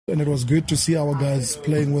And it was good to see our guys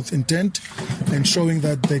playing with intent and showing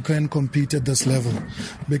that they can compete at this level.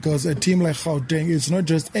 Because a team like Gauteng, it's not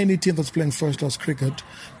just any team that's playing first-class cricket,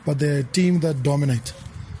 but they're a team that dominate,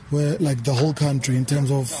 where like the whole country in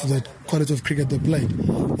terms of the quality of cricket they played.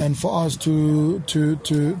 And for us to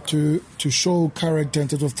show character in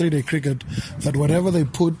terms of 3-day cricket, that whatever they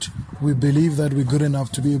put, we believe that we're good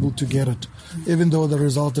enough to be able to get it, even though the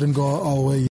result didn't go our way.